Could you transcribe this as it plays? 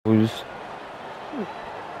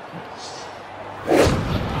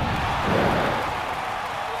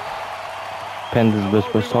Panthers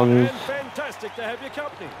vs West Tigers. Fantastic to have your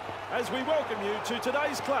company as we welcome you to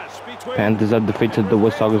today's clash between Panthers have defeated the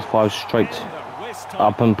West Tigers 5 straight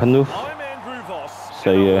up in Penrith. I'm Andrew Voss,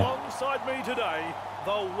 So yeah, alongside me today,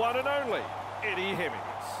 the one and only Eddie Hemmings.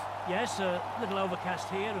 Yes, a little overcast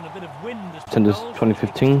here and a bit of wind. Since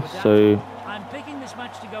 2015, so I'm picking this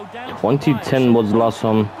match to go down 2010 was the last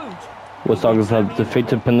time West Tigers have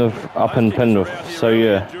defeated Penrith up in Penrith. So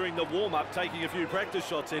yeah, During the warm-up, taking a few practice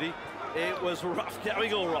shots, Eddie, it was rough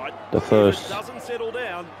going all right. the first. If it doesn't settle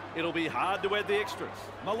down, it'll be hard to add the extras.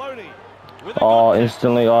 Maloney. Oh,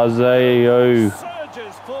 instantly Isaiah.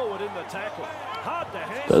 Surges forward in the tackle. Hard to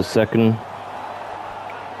handle. The second.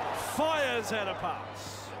 Fires out a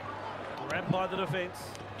pass. Grabbed by the defence.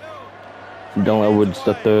 Dylan Edwards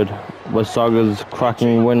the third. West Tigers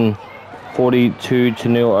cracking win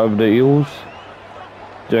 42-0 over the Eels.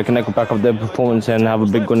 Do you reckon they could back up their performance and have a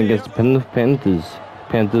big win against the Penrith Panthers?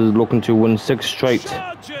 Panthers looking to win 6 straight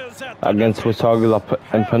against West Tigers up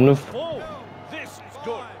in Penrith. This is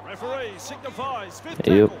good. Referee signifies fifth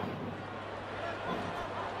Yep. tackle.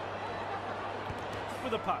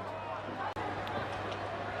 With a punt.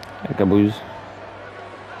 Okay, boys.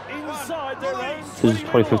 Inside their own This is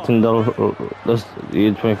 2015. This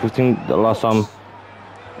year 2015. The last time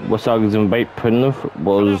West Tigers invaded Penrith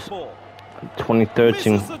was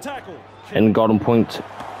 2013 Misses the tackle. in Garden Point,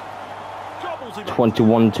 Gobbles him up.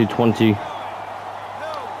 21-20,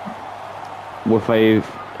 with a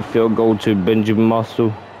field goal to Benjamin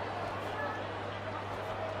Marshall.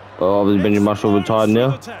 Obviously Benjamin Marshall retired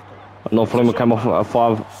now. North Lima came off a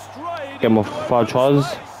 5 tries.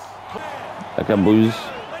 Okay, boys.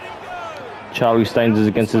 Charlie Staines is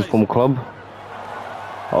against his former club.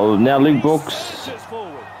 Oh, now Luke Brooks.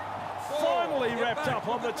 Finally wrapped up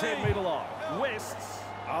on the 10-metre line. Wests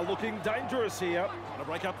are looking dangerous here. Trying to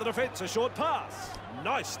break up the defence. A short pass.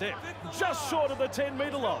 Nice step. Just short of the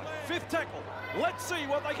 10-metre line. Fifth tackle. Let's see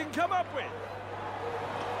what they can come up with.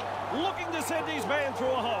 Looking to send his man through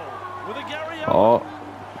a hole with a Gary Owen. Oh,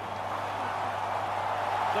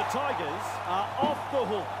 The Tigers are off the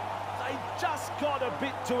hook. They just got a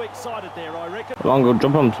bit too excited there, I reckon. longer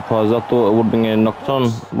jump. I'm surprised. I thought it would have been a knocked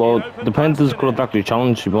on. Well, the Panthers could have actually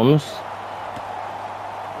challenged, to be honest.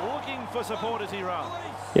 Looking for support as he runs.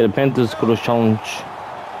 Yeah, the Panthers could have challenged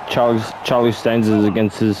Charlie Staines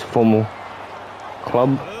against his former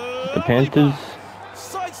club, the Panthers.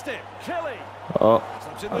 Sidestep, Kelly. Oh,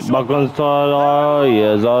 back on the side. Oh,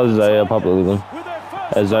 yeah, it's Isaiah probably. With their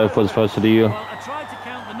first Isaiah for his first of the year. Well, I tried to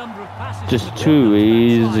count the number of passes. Just too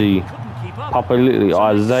easy. Papa Lily,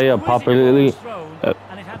 Isaiah Papa Lily.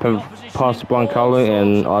 Past Brian Cowley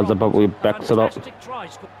and Isaiah probably backs it up.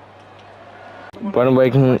 Brandon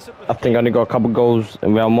Waken, I think only got a couple goals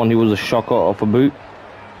in round 1. He was a shocker off a boot.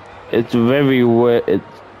 It's very rare.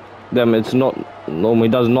 It's not normally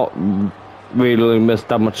does not really miss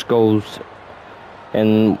that much goals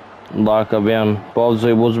in like a round. But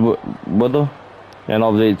obviously it was weather, and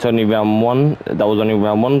obviously it's only round 1. That was only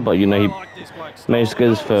round 1, but you know he managed to get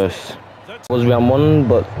his first. It was round 1,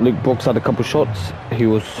 but Luke Brooks had a couple shots. He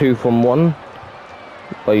was 2 from 1,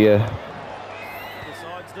 but yeah.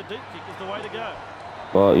 Decides the deep kick is the way to go.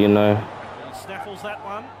 But you know, He snaffles that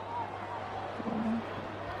one.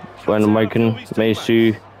 Brandon Waken managed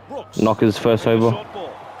to knock his first over. Short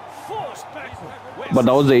ball. Forced backward. But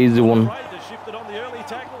that was an easy one. Raiders shifted on the early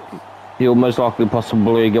tackle. He'll most likely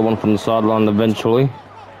possibly get one from the sideline eventually.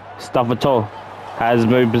 Staffato has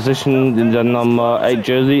moved position in the number 8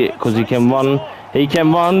 jersey because he can run. He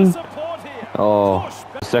can run. Support here. Oh,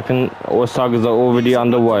 second. West Tigers are already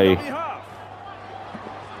underway.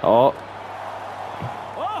 Oh,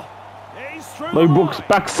 Oh, he's through. Luke Brooks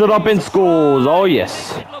backs it up and scores. Oh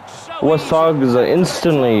yes. West Tigers are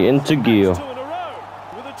instantly into gear. 2 in a row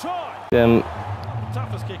with a try. Then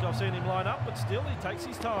Toughest kick I've seen him line up, but still he takes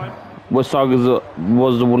his time. West Tigers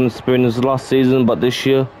was the wooden spooners last season, but this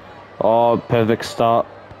year, oh, perfect start.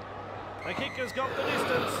 The kick has got the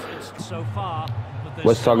distance. It's so far, but there's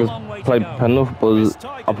West still a Tigers long way to played go. Penrith, was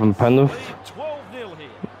up in Penrith 12-0 here.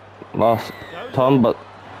 last time, but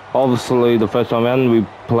obviously the first time around we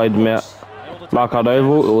played them at Markard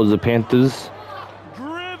Oval. It was the Panthers,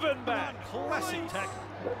 Driven back. Classic tackle.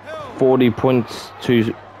 40 points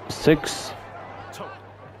to 6,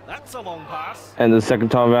 That's a long pass. and the second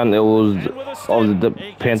time around it was And with a step, of the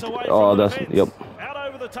he gets Panthers. away Oh, from the that's defence. yep. Out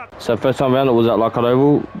over the touch. So first time around it was at Markard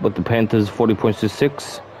Oval, but the Panthers 40 points to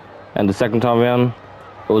 6, and the second time around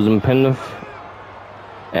it was in Penrith,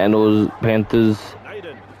 and it was Panthers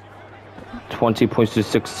Naden. 20 points to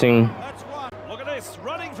 16. That's one. Look at this.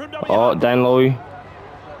 Running from W. Oh, Dan Lowy,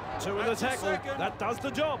 2 in the tackle. That does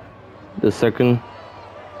the job. the second.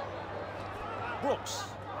 Brooks.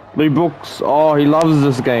 Lee Brooks, oh, he loves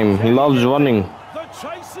this game. He loves running. The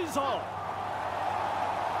chase is on.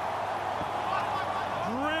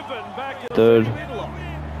 Driven back at Third. the middle line.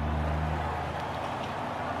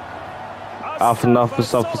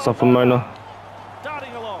 Alpha Mona.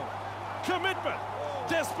 Darting along. Commitment.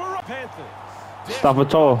 Desperate Panthers.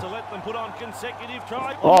 Stavator. To let them put on consecutive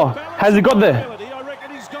tries. Oh, has he got there? I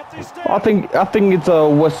reckon he's got this down. I think it's a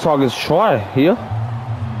West Tigers try here.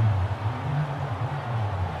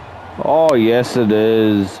 Oh yes, it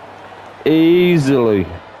is. Easily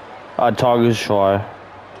a Tigers try.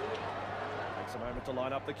 Takes a moment to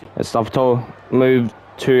line up the kick. And Stavator moved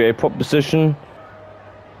to a prop position.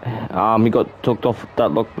 He got took off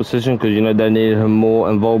that lock position because you know they needed him more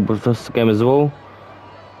involved with this game as well.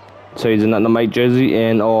 So he's in that number 8 jersey,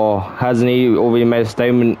 and hasn't he already made a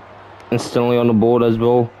statement instantly on the board as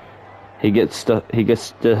well? He gets the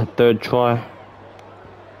third try.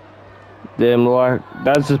 Then like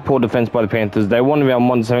that's just poor defense by the Panthers. They won around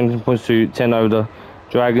 117 points to 10 over the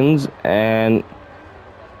Dragons, and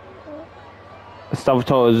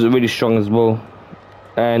Stavator is really strong as well.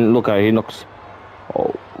 And look how he knocks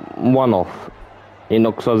one off. He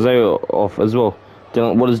knocks Isaiah off as well.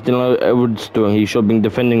 What is Dylan Edwards doing? He should have been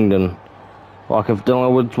defending them. Like if Dylan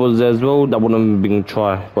Edwards was there as well, that wouldn't have been a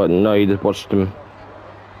try. But no, he just watched him.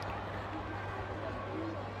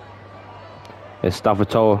 It's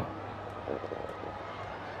Stavator.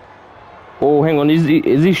 Oh, hang on, is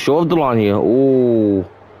he short of the line here? Oh.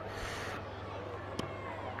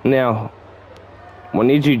 Now, we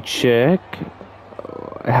need to check.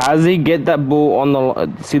 Has he get that ball on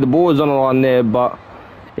the... See, the ball is on the line there, but...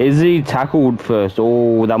 Is he tackled first?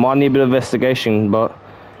 Oh, that might need a bit of investigation, but...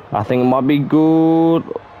 I think it might be good.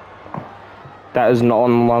 That is not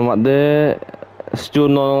on the line right there. Still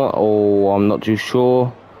not... Oh, I'm not too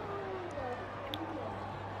sure.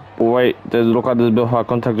 Oh, wait, does it look like there's a bit of high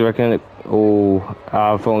contact, do you reckon? Oh,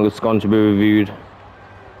 I feel like it's going to be reviewed.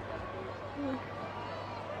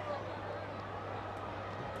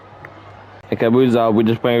 Okay, boys, we're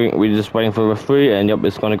just waiting for the referee, and yep,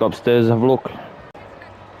 it's gonna go upstairs. Have a look.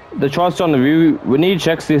 The try's on the view. We need to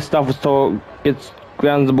check this stuff until gets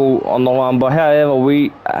grounds the ball on the line. But however,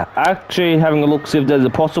 we actually having a look see if there's a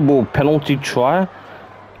possible penalty try.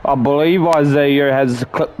 I believe Isaiah has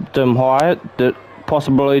clipped him high. That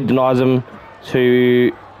possibly denies him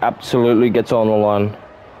to absolutely gets on the line.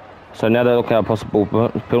 So now they look at a possible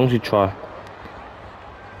penalty try.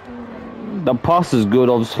 The pass is good,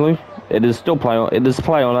 obviously. It is still play on. It is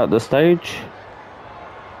play on at this stage.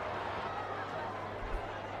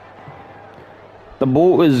 The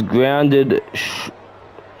ball is grounded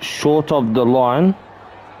short of the line.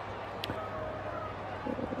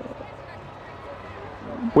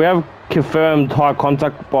 We have confirmed high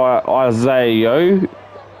contact by Isaiah.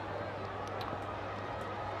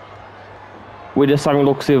 We're just having a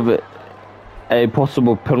look see if a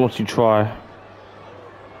possible penalty try.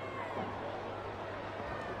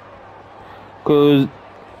 Because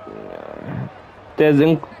there's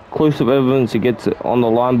inclusive evidence he gets it on the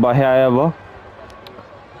line, but however,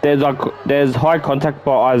 there's high contact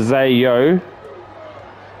by Isaiah.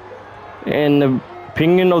 In the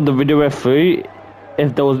opinion of the video referee,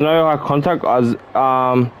 if there was no high contact, by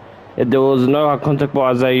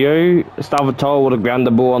Isaiah, Stavator would have ground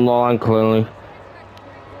the ball on the line clearly.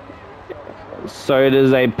 So it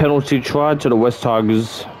is a penalty try to the West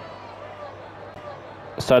Tigers.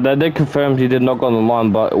 So they did confirm he did not go on the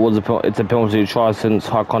line, but it's a penalty try since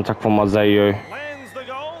high contact from Isaiah.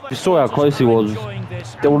 You saw how close he was.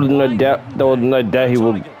 There was no doubt he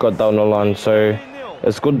would have got down the line. So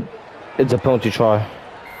it's good. It's a penalty try.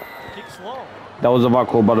 That was a right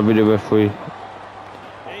call by the video referee.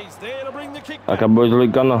 Okay, boys,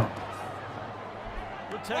 Luke Gunner.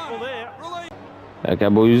 Okay,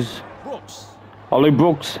 boys. Ollie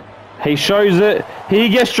Brooks. He shows it. He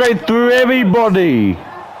gets straight through everybody.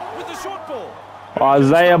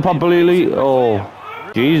 Isaiah Papalili.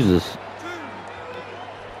 Oh, Jesus.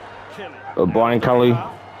 Brian Kelly.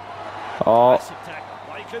 Oh.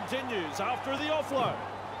 Play continues after the offload.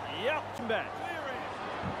 Yep, back.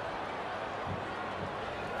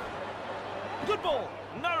 Good ball.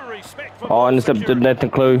 No respect for. Oh, intercepted Nathan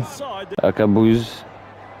Clue. Okay, boys.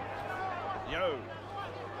 Yo.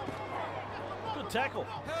 Good tackle.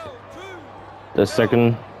 The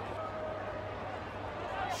second.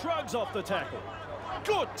 Shrugs off the tackle.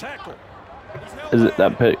 Good tackle. Is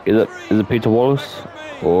it Peter Wallace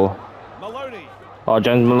or? Maloney. Oh,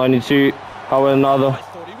 James Maloney too. Oh, another.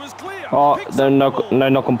 Oh, then no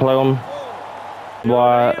knock and play on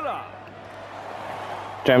by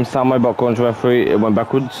James Samo, but according to referee, it went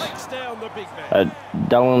backwards. Down the big man.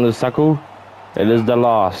 Down on the tackle. It is the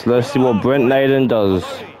last. Let's see what Brent Naden does.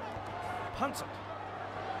 Punts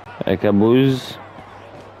it. Okay, boys.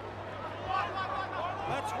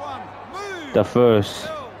 The first.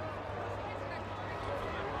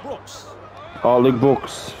 Brooks. Oh, Luke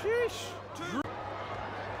Brooks.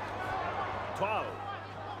 12.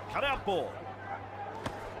 Cut out ball.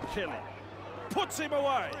 Kelly puts him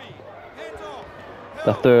away.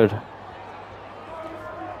 The third.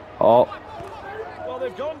 Oh, Well,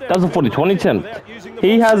 they've gone down. that's a 40-20 attempt.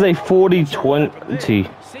 He has a 40-20.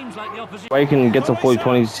 Seems like the opposition. Waken gets a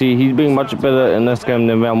 40-20. See, he's being much better in this game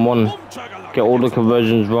than round one. Get all the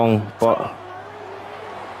conversions wrong, but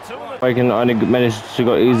Waken only managed to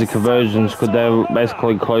get easy conversions because they're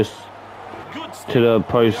basically close to the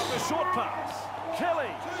post. Short pass. Kelly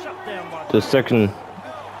shut down by The second.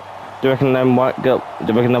 Do you reckon they might get? Do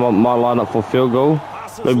you reckon they might line up for field goal?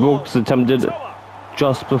 Luke Brooks attempted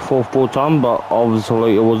just before full time, but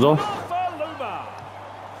obviously it was off.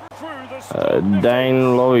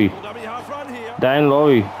 Dane Laurie. Dane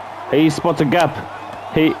Laurie. He spots a gap.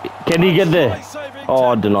 Can he get there?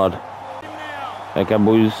 Oh, denied. Okay,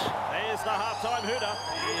 boys. There's the half-time hooter.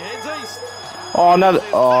 He heads east. Oh, no.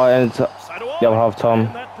 Oh, and it's So do I. the other half time.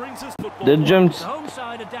 And that brings us football. Did James The home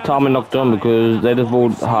side are down time and at knocked on half-time. because they just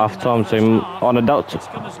balled half time, so on a doubt. It's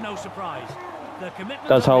come as no surprise. The commitment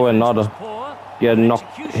That's on how we're defense not a- was poor. Yeah, The knocked.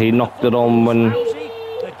 execution He of knocked it football on when was lousy.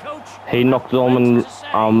 The coach he knocked it on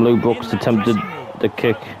when Luke Brooks attempted the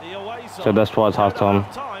kick. The away side. So that's why it's half time.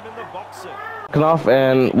 Time in the box set. Second half,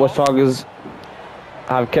 and West Tigers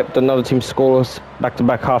have kept another team scoreless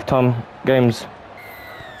back-to-back half-time games.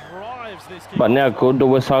 Drives this kick. But now could the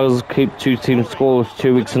West Tigers keep two teams scoreless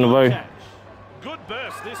 2 weeks in a row? Good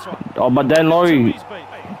burst this one. Oh, but Dan Laurie, He's beat.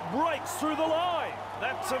 Breaks through the line.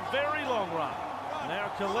 That's a very long run.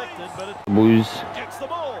 Now collected, but it boys. gets the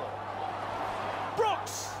ball.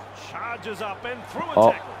 Brooks charges up and through a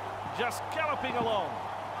Oh. tackle. Just galloping along.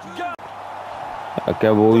 Go Okay,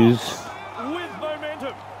 boys. with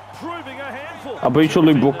momentum. Proving a handful. I'm pretty sure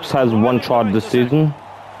Luke Brooks has one try this season.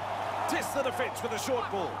 Test the defence with a short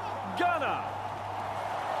ball. Gunner.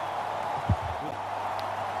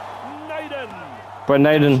 Naden. Brent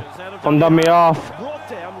Naden from dummy half. Brought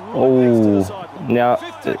down right next to Oh, the sideline. now.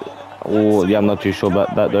 Fifth tackle. Oh, yeah, I'm not too sure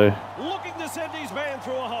about that though. Looking to send his man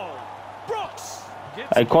through a hole. Brooks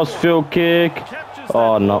gets A the cross ball. field kick. Captures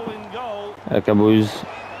Oh, that no. ball in goal. Okay, boys.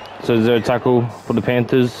 So is there a tackle for the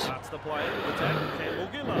Panthers? Starts the play with attack. Campbell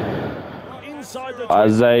Gillard. Inside the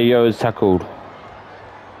Isaiah is tackled.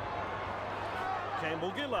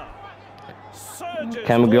 Campbell Gillard. Surges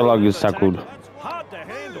Campbell forward Gillard in is the tackled. tackle. Hard to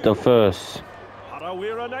handle. The first.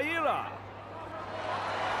 Harawira Naira.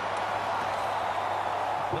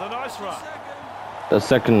 With a nice run. The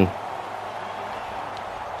second.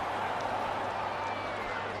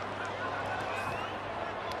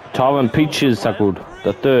 Tyron Peaches tackled.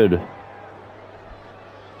 The third.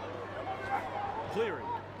 Clearing.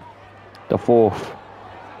 The fourth.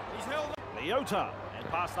 Leota. And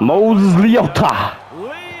past the Moses Leota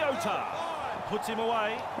Leota. Puts him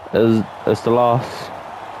away. is the last.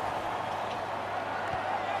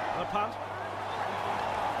 The punt.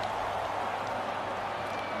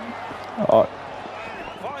 Oh,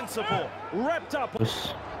 Fine support. Wrapped up.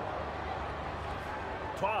 yes.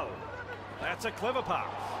 12. That's a clever pass.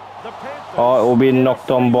 The Panthers. Oh, it will be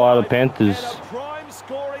knocked on by the Panthers. And a prime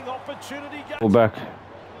scoring opportunity. We're back.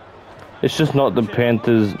 It's just not the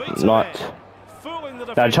Panthers' night. Fooling the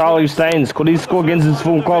Now defense. Charlie Staines, could he score against his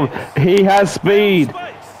full club? He has speed.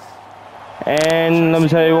 And let me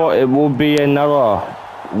tell you what, it will be another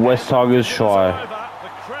West Tigers try. The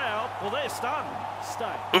crowd, well, they're stunned.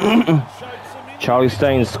 Stay. Charlie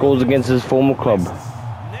Staines scores against his former club.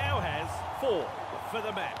 Now has 4 for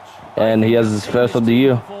the match. And he has his first of the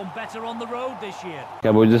year. Performed better on the road this year.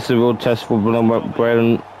 Okay, boys, this is a real test for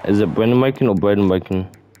Braden. Is it Brendan Waken or Braden Waken?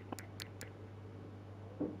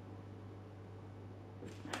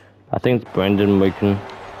 I think it's Brendan Waken.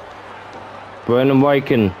 Brendan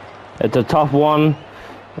Waken. It's a tough one.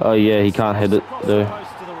 Oh yeah, he can't hit it though. Close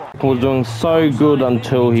to the right. He was doing so good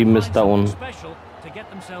until he missed that one. Special to get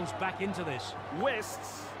themselves back into this.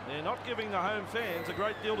 Wests, they're not giving the home fans a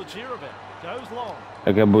great deal to cheer about. Goes long.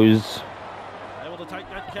 Okay, boys. Able to take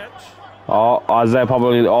that catch. Oh, Isaiah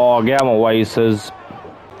probably. Oh, get out of my way, he says.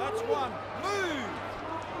 That's one. Move.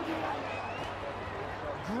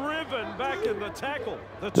 Driven back in the tackle.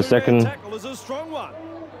 The two-man second. tackle is a strong one.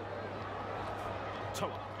 Toa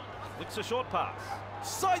licks a short pass.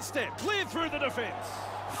 Sidestep, clear through the defence.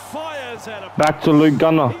 Fires at a. Back to Luke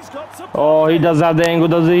Gunner. He's got support. Oh, he does have the angle,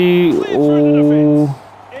 does he? Clear through the defence. Oh,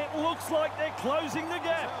 It looks like they're closing the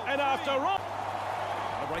gap. And after all,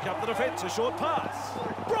 they break up the defence. Flicks a short pass.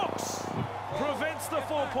 Brooks prevents the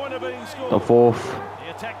 4-pointer being scored. The fourth.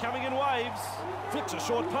 The attack coming in waves. Flicks a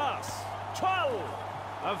short pass. 12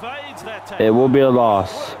 evades that tackle. It will be a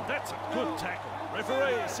loss. That's a good tackle.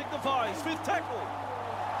 Referee signifies 5th tackle.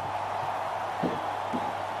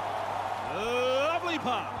 Lovely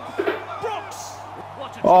pass. Brooks.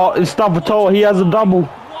 Oh, it's Stavatoa. He has a double.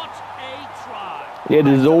 What a try! It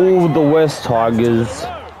is all the West Tigers.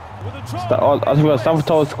 With a try. I think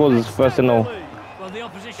Stavatoa scores his first in all. Well, the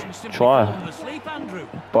opposition simply Try. fallen asleep, Andrew.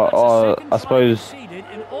 But, That's the second I try suppose conceded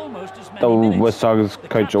in almost as many The minutes. West Tigers The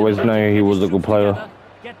coach captain always wanted to knew he get was his a good troops player. together,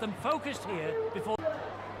 get them focused here before.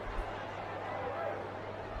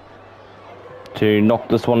 To knock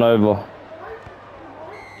this one over.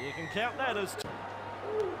 You can count that as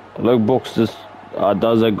Luke Brooks just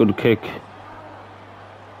does a good kick.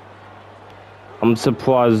 I'm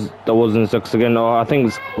surprised there wasn't 6 again. Oh, I think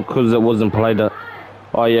it's because it wasn't played at.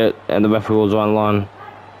 Oh yeah, and the referee was online,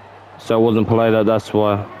 so it wasn't played at. That's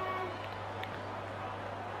why.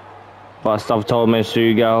 But Stavatoa managed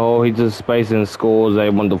to get a hole. He just space and scores a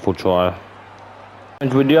wonderful try.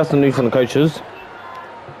 And we do have some news from the coaches.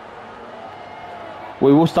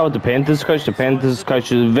 We will start with the Panthers coach. The Panthers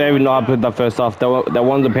coach is very not happy with that first half. They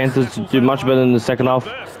wanted the Panthers to do much better in the second half.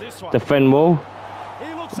 Defend well,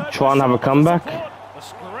 try and have a comeback,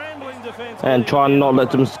 and try and not let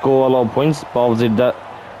them score a lot of points. But obviously that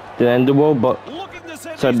didn't end well. But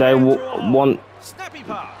so they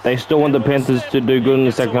still want the Panthers to do good in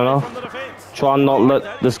the second half. Try and not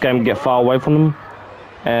let this game get far away from them,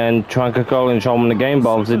 and try and control and show them the game.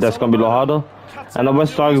 But obviously that's going to be a lot harder. And the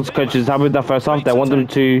West Tigers coach is happy with that first half. They want them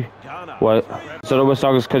to, well, so the West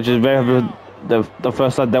Tigers coach is very happy with the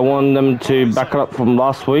first half. They want them to back up from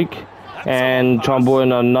last week and try and put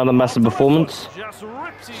in another massive performance.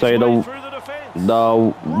 So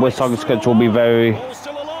the West Tigers coach will be very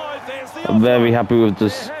happy with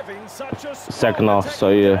this second half. So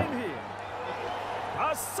yeah.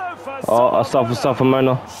 Oh, a stop for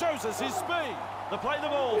Safamona. Shows us his speed. They play the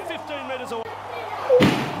ball 15 metres away.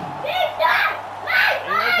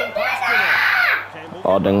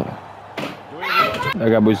 Oh, dang.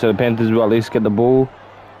 Okay, boys, so the Panthers will at least get the ball.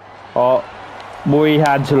 Oh, we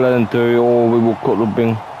had to let him through, or we could have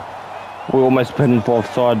been. We almost put him for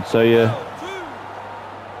offside, so yeah.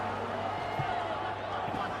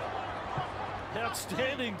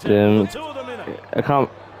 Outstanding. Damn. I can't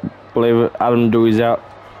believe it. Adam Dewey's out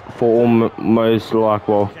for almost like,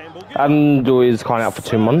 well, Adam Dewey's kind of out for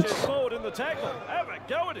 2 months.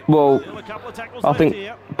 Well, I think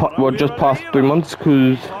we're just past 3 months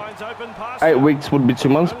because 8 weeks would be 2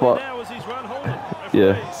 months, but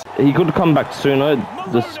yeah, he could come back sooner.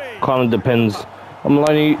 This kind of depends.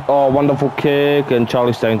 Maloney, oh, wonderful kick, and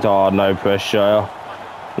Charlie Staines, oh, no pressure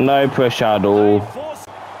at all.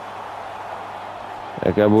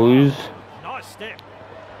 Okay, boys. Nice step.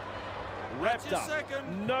 Wrapped up.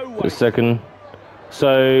 No way. The second.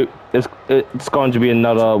 So it's going to be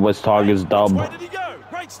another West Tigers dub. Where did he go?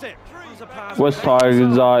 Great step. West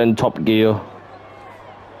Tigers are in top gear.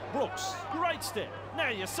 Brooks, great step. Now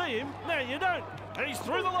you see him, now you don't. He's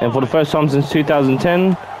through the line. And for the first time since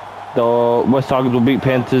 2010, the West Tigers will beat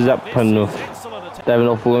Panthers at Penrith. David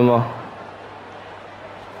Ofaluma.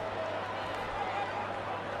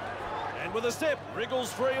 And with a step,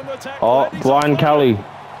 wriggles free in the tackle. Oh, Brian Kelly.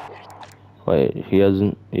 Wait, he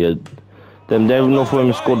hasn't. Yeah. Then David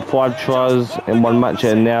Ofaluma scored 5 tries in 1 match,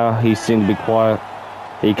 and now he seems to be quiet.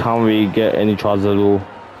 He can't really get any tries at all.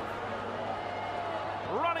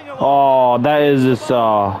 Oh, that is just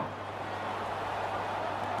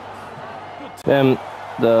Then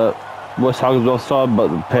the West Tigers offside, but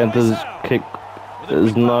the Panthers kick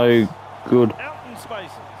is no good. Out in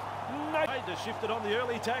spaces. No. Shifted on the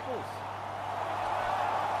early tackles.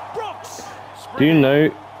 Brooks. Do you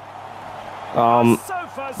know?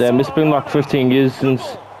 It's been like 15 years since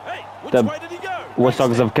the West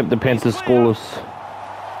Tigers have kept the Panthers scoreless.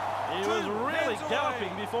 He was really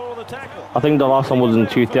galloping before the tackle. I think the last one was in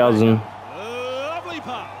 2000. Lovely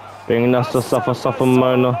pass. Being us to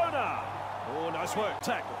Safamona. Oh, nice work.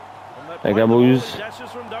 Tackle. There you go, boys.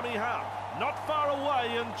 Dashes from dummy half. Not far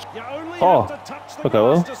away, and you only Oh, have to touch the okay,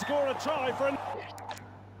 well. to score a try for an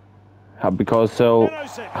Happy Carsell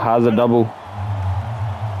has a double.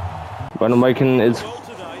 Brandon Waken is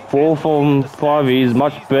 4 from 5. He's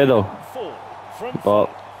much better. 4 from But,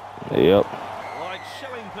 yep. like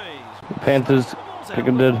shelling peas. Panthers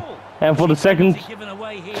kicking it. And for the second Given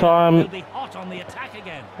away here, time, they'll be hot on the attack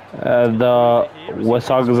again. the West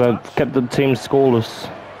Tigers have kept the team scoreless.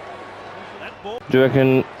 That ball Do you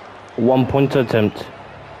reckon 1 point attempt?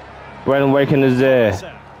 Brandon Waken is there.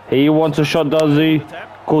 He wants a shot, does he?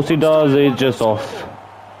 course he does. He's just off.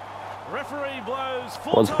 Referee blows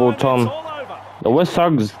What's full full-time, time? it's all over. The West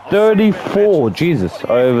Hogs 34. Jesus,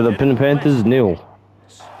 over the Panthers 0.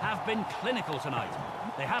 Have been clinical tonight.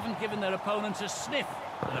 They haven't given their opponents a sniff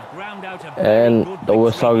and have ground out a very And good the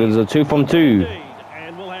West victory. Hogs are 2 from 2. Indeed,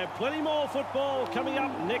 and we'll have plenty more football coming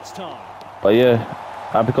up next time. But yeah,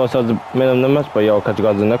 happy because I was the man of the match. But yeah, I'll catch you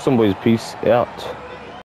guys in the next one, boys. Peace out.